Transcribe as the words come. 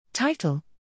Title: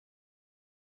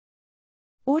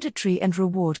 Auditory and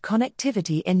Reward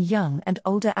Connectivity in Young and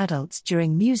Older Adults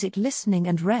During Music Listening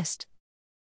and Rest.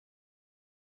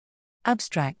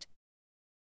 Abstract: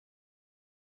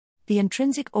 The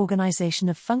intrinsic organization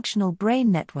of functional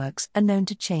brain networks are known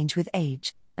to change with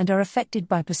age, and are affected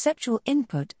by perceptual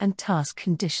input and task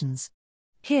conditions.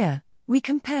 Here, we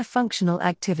compare functional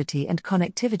activity and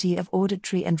connectivity of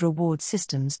auditory and reward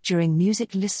systems during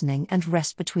music listening and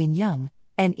rest between young,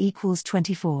 n equals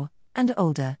 24, and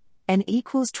older, n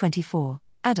equals 24,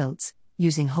 adults,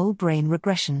 using whole brain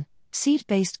regression,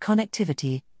 seed-based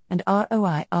connectivity, and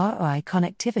ROI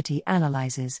connectivity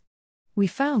analyses. We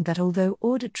found that although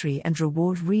auditory and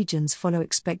reward regions follow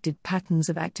expected patterns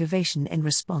of activation in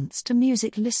response to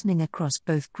music listening across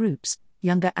both groups,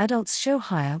 younger adults show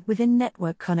higher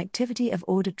within-network connectivity of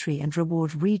auditory and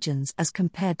reward regions as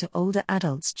compared to older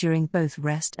adults during both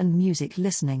rest and music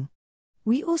listening.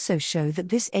 We also show that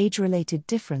this age-related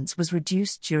difference was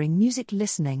reduced during music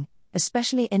listening,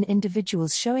 especially in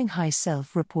individuals showing high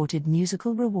self-reported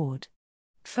musical reward.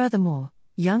 Furthermore,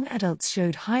 young adults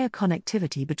showed higher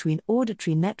connectivity between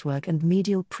auditory network and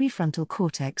medial prefrontal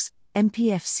cortex,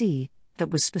 MPFC,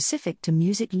 that was specific to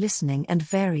music listening and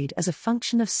varied as a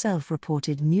function of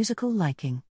self-reported musical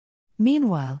liking.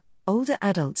 Meanwhile, older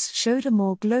adults showed a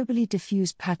more globally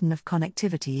diffuse pattern of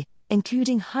connectivity,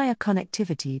 including higher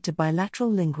connectivity to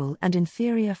bilateral lingual and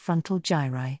inferior frontal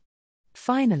gyri.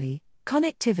 Finally,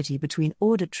 connectivity between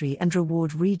auditory and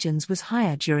reward regions was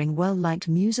higher during well-liked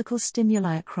musical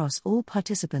stimuli across all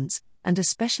participants, and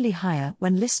especially higher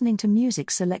when listening to music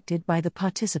selected by the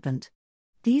participant.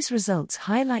 These results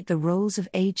highlight the roles of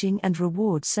aging and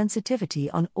reward sensitivity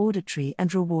on auditory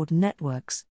and reward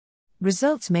networks.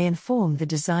 Results may inform the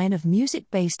design of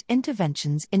music-based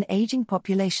interventions in aging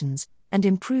populations, and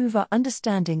improve our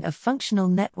understanding of functional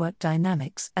network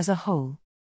dynamics as a whole.